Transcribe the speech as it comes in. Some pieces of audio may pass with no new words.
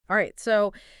All right.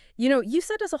 So, you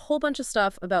sent us a whole bunch of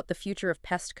stuff about the future of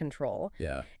pest control.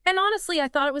 Yeah, And honestly, I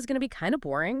thought it was going to be kind of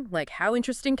boring. Like, how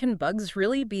interesting can bugs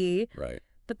really be? right.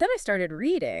 But then I started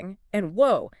reading, and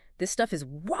whoa, this stuff is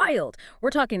wild.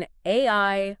 We're talking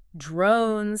AI,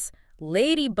 drones,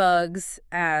 ladybugs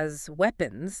as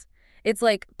weapons. It's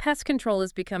like pest control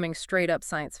is becoming straight up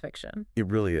science fiction. It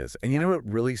really is. And you know what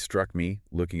really struck me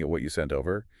looking at what you sent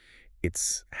over?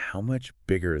 It's how much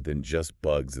bigger than just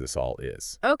bugs this all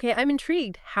is. Okay, I'm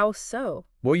intrigued. How so?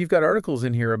 Well, you've got articles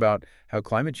in here about how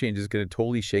climate change is going to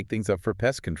totally shake things up for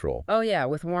pest control. Oh, yeah,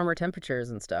 with warmer temperatures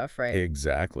and stuff, right?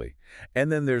 Exactly.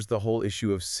 And then there's the whole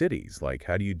issue of cities. Like,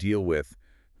 how do you deal with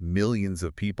millions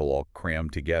of people all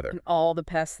crammed together? And all the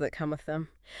pests that come with them.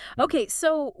 Okay,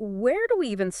 so where do we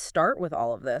even start with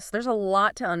all of this? There's a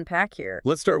lot to unpack here.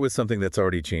 Let's start with something that's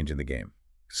already changing the game.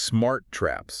 Smart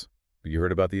traps. You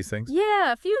heard about these things?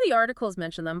 Yeah, a few of the articles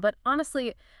mention them, but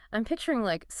honestly, I'm picturing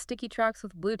like sticky tracks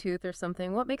with Bluetooth or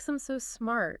something. What makes them so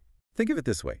smart? Think of it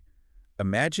this way.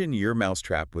 Imagine your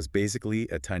mousetrap was basically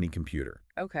a tiny computer.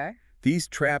 Okay. These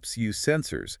traps use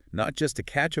sensors, not just to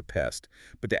catch a pest,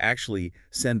 but to actually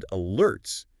send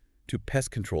alerts to pest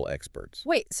control experts.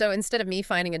 Wait, so instead of me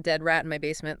finding a dead rat in my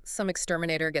basement, some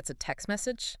exterminator gets a text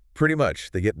message? Pretty much,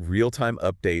 they get real-time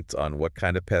updates on what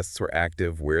kind of pests are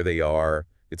active, where they are.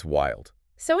 It's wild.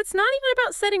 So it's not even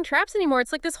about setting traps anymore.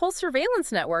 It's like this whole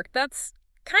surveillance network. That's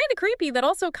kind of creepy, but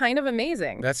also kind of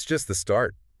amazing. That's just the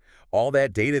start. All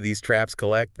that data these traps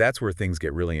collect, that's where things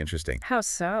get really interesting. How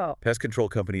so? Pest control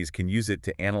companies can use it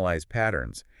to analyze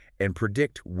patterns and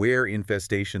predict where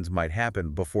infestations might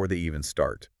happen before they even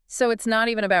start. So it's not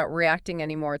even about reacting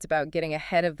anymore. It's about getting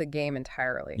ahead of the game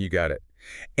entirely. You got it.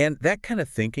 And that kind of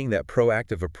thinking, that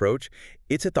proactive approach,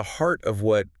 it's at the heart of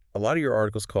what a lot of your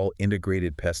articles call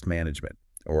integrated pest management,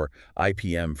 or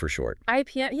IPM for short.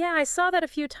 IPM, yeah, I saw that a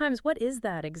few times. What is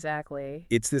that exactly?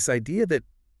 It's this idea that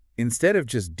instead of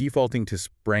just defaulting to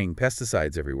spraying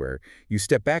pesticides everywhere, you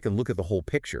step back and look at the whole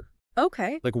picture.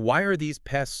 Okay. Like, why are these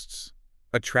pests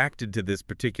attracted to this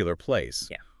particular place?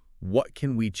 Yeah. What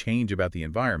can we change about the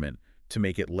environment to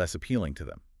make it less appealing to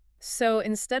them? So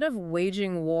instead of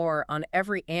waging war on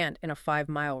every ant in a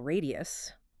 5-mile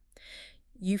radius,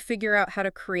 you figure out how to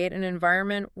create an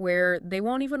environment where they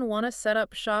won't even want to set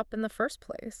up shop in the first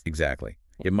place. Exactly.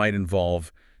 It might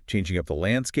involve changing up the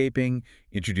landscaping,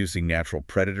 introducing natural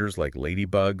predators like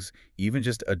ladybugs, even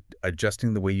just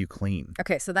adjusting the way you clean.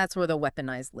 Okay, so that's where the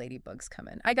weaponized ladybugs come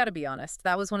in. I gotta be honest,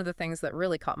 that was one of the things that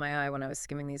really caught my eye when I was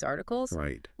skimming these articles.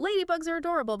 Right. Ladybugs are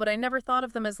adorable, but I never thought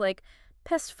of them as, like,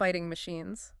 pest fighting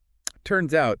machines.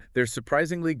 Turns out they're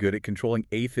surprisingly good at controlling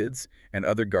aphids and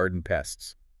other garden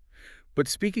pests. But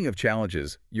speaking of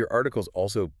challenges, your articles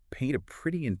also paint a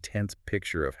pretty intense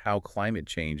picture of how climate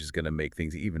change is going to make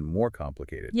things even more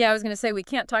complicated. Yeah, I was gonna say, we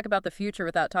can't talk about the future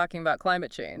without talking about climate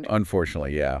change.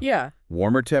 Unfortunately, yeah. Yeah.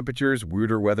 Warmer temperatures,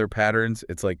 weirder weather patterns,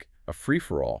 it's like a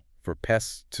free-for-all for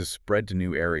pests to spread to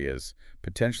new areas,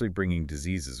 potentially bringing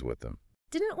diseases with them.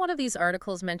 Didn't one of these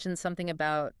articles mention something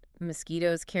about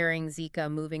mosquitoes carrying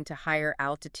Zika moving to higher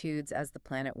altitudes as the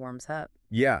planet warms up?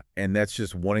 Yeah, and that's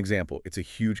just one example. It's a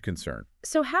huge concern.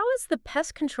 So how is the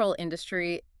pest control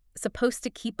industry supposed to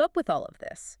keep up with all of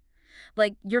this?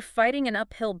 Like, you're fighting an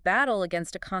uphill battle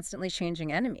against a constantly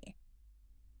changing enemy.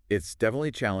 It's definitely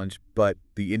a challenge, but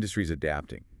the industry's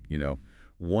adapting.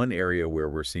 One area where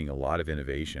we're seeing a lot of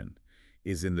innovation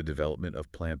is in the development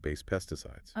of plant-based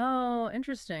pesticides. Oh,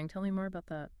 interesting. Tell me more about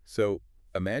that. So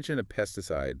imagine a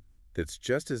pesticide that's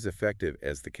just as effective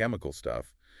as the chemical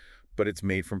stuff, but it's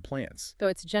made from plants. So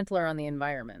it's gentler on the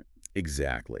environment.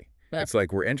 Exactly. Yeah. It's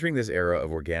like we're entering this era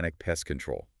of organic pest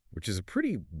control, which is a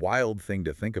pretty wild thing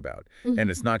to think about.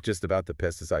 And it's not just about the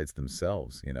pesticides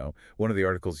themselves. One of the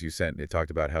articles you sent, it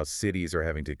talked about how cities are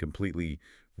having to completely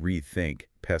rethink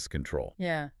pest control.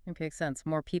 Yeah, it makes sense.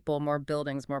 More people, more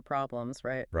buildings, more problems,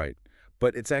 right? Right.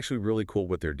 But it's actually really cool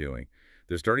what they're doing.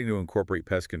 They're starting to incorporate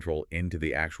pest control into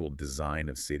the actual design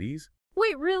of cities.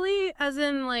 Wait, really? As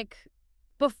in, like,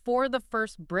 before the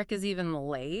first brick is even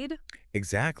laid?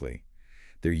 Exactly.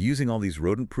 They're using all these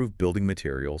rodent-proof building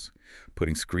materials,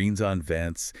 putting screens on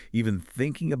vents, even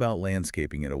thinking about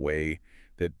landscaping in a way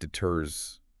that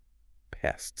deters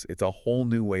pests. It's a whole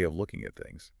new way of looking at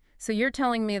things. So you're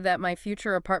telling me that my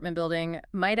future apartment building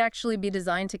might actually be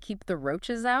designed to keep the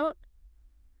roaches out?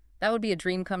 That would be a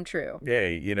dream come true.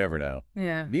 Hey, you never know.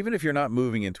 Yeah. Even if you're not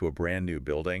moving into a brand new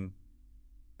building,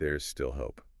 there's still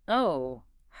hope. Oh,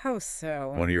 how so?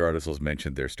 One of your articles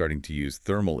mentioned they're starting to use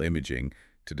thermal imaging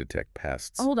to detect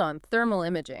pests. Hold on, thermal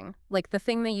imaging. Like the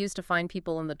thing they use to find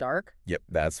people in the dark? Yep,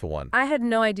 that's the one. I had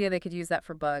no idea they could use that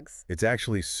for bugs. It's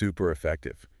actually super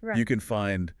effective. Right. You can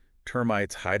find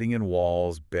termites hiding in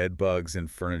walls, bed bugs in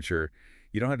furniture.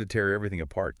 You don't have to tear everything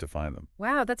apart to find them.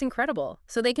 Wow, that's incredible.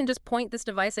 So they can just point this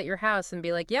device at your house and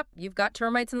be like, yep, you've got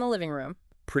termites in the living room.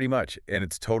 Pretty much. And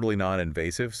it's totally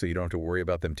non-invasive, so you don't have to worry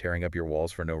about them tearing up your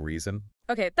walls for no reason.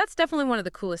 Okay, that's definitely one of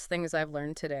the coolest things I've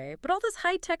learned today. But all this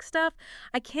high-tech stuff,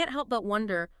 I can't help but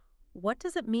wonder, what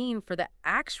does it mean for the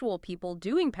actual people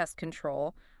doing pest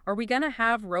control? Are we going to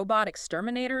have robot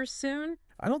exterminators soon?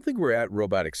 I don't think we're at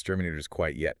robot exterminators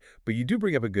quite yet, but you do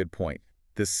bring up a good point.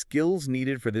 The skills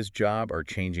needed for this job are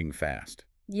changing fast.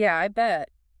 Yeah, I bet.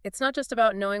 It's not just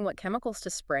about knowing what chemicals to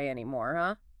spray anymore,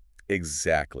 huh?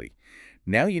 Exactly.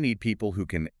 Now you need people who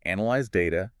can analyze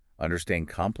data, understand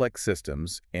complex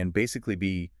systems, and basically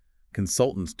be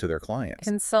consultants to their clients.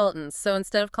 Consultants. So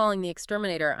instead of calling the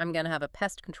exterminator, I'm going to have a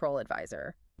pest control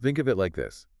advisor. Think of it like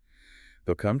this.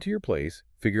 They'll come to your place,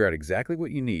 figure out exactly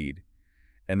what you need,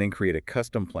 and then create a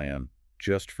custom plan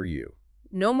just for you.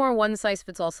 No more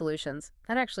one-size-fits-all solutions.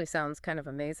 That actually sounds kind of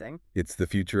amazing. It's the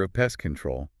future of pest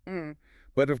control. Mm.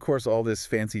 But of course, all this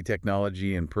fancy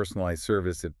technology and personalized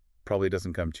service, it probably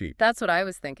doesn't come cheap. That's what I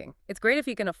was thinking. It's great if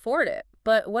you can afford it,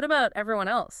 but what about everyone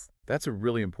else? That's a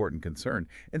really important concern,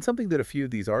 and something that a few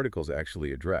of these articles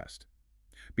actually addressed.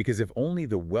 Because if only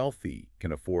the wealthy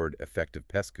can afford effective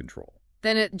pest control.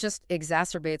 Then it just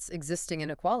exacerbates existing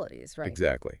inequalities, right?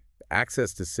 Exactly.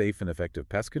 Access to safe and effective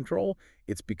pest control,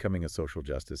 it's becoming a social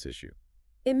justice issue.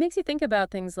 It makes you think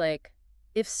about things like,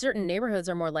 if certain neighborhoods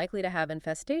are more likely to have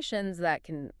infestations that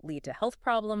can lead to health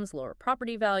problems, lower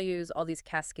property values, all these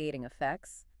cascading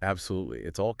effects. Absolutely.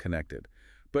 It's all connected.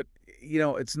 But,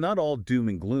 it's not all doom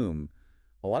and gloom.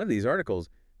 A lot of these articles,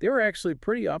 they were actually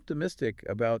pretty optimistic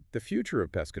about the future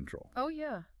of pest control. Oh,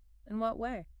 yeah. In what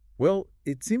way? Well,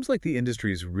 it seems like the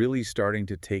industry is really starting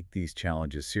to take these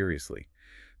challenges seriously.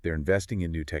 They're investing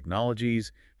in new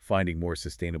technologies, finding more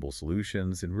sustainable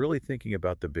solutions, and really thinking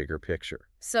about the bigger picture.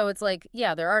 So it's like,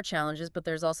 yeah, there are challenges, but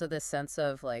there's also this sense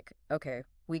of like, okay,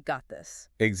 we got this.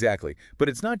 Exactly. But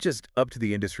it's not just up to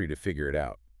the industry to figure it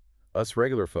out. Us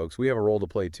regular folks, we have a role to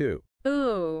play too.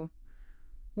 Ooh,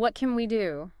 what can we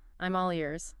do? I'm all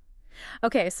ears.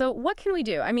 Okay, so what can we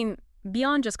do? I mean,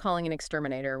 beyond just calling an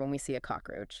exterminator when we see a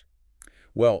cockroach.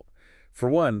 Well, for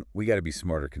one, we got to be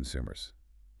smarter consumers.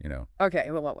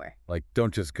 Okay, well, what way? Like,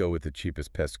 don't just go with the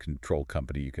cheapest pest control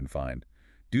company you can find.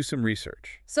 Do some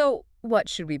research. So what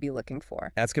should we be looking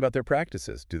for? Ask about their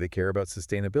practices. Do they care about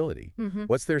sustainability? Mm-hmm.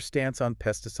 What's their stance on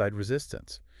pesticide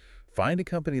resistance? Find a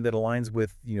company that aligns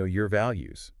with, your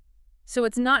values. So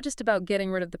it's not just about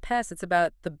getting rid of the pests, it's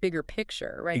about the bigger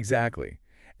picture, right? Exactly.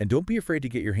 And don't be afraid to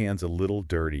get your hands a little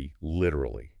dirty,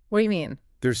 literally. What do you mean?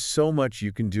 There's so much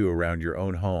you can do around your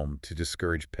own home to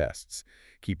discourage pests.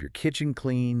 Keep your kitchen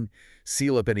clean,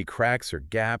 seal up any cracks or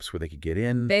gaps where they could get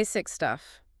in. Basic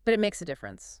stuff, but it makes a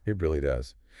difference. It really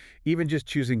does. Even just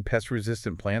choosing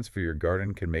pest-resistant plants for your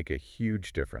garden can make a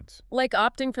huge difference. Like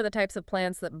opting for the types of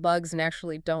plants that bugs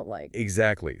naturally don't like.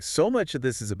 Exactly. So much of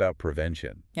this is about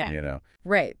prevention,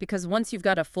 Right, because once you've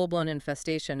got a full-blown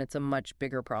infestation, it's a much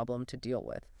bigger problem to deal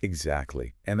with.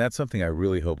 Exactly. And that's something I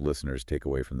really hope listeners take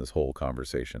away from this whole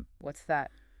conversation. What's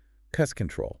that? Pest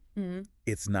control. Mm-hmm.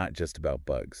 It's not just about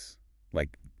bugs.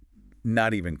 Like,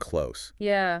 not even close.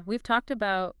 Yeah, we've talked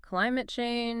about climate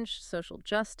change, social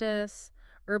justice,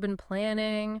 urban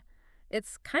planning.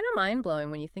 It's kind of mind-blowing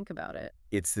when you think about it.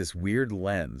 It's this weird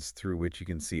lens through which you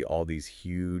can see all these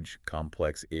huge,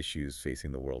 complex issues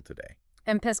facing the world today.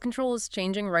 And pest control is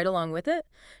changing right along with it,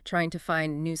 trying to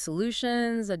find new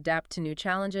solutions, adapt to new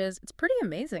challenges. It's pretty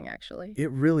amazing, actually.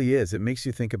 It really is. It makes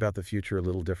you think about the future a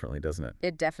little differently, doesn't it?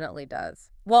 It definitely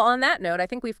does. Well, on that note, I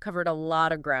think we've covered a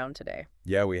lot of ground today.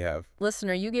 Yeah, we have.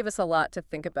 Listener, you gave us a lot to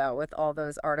think about with all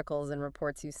those articles and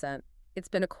reports you sent. It's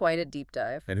been quite a deep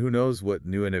dive. And who knows what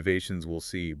new innovations we'll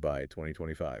see by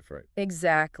 2025, right?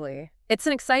 Exactly. It's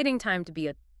an exciting time to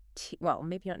be well,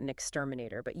 maybe not an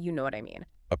exterminator, but you know what I mean.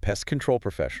 A pest control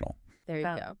professional. There you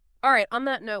go. All right, on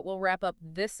that note, we'll wrap up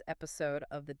this episode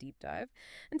of the Deep Dive.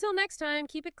 Until next time,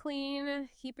 keep it clean,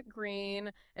 keep it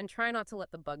green, and try not to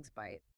let the bugs bite.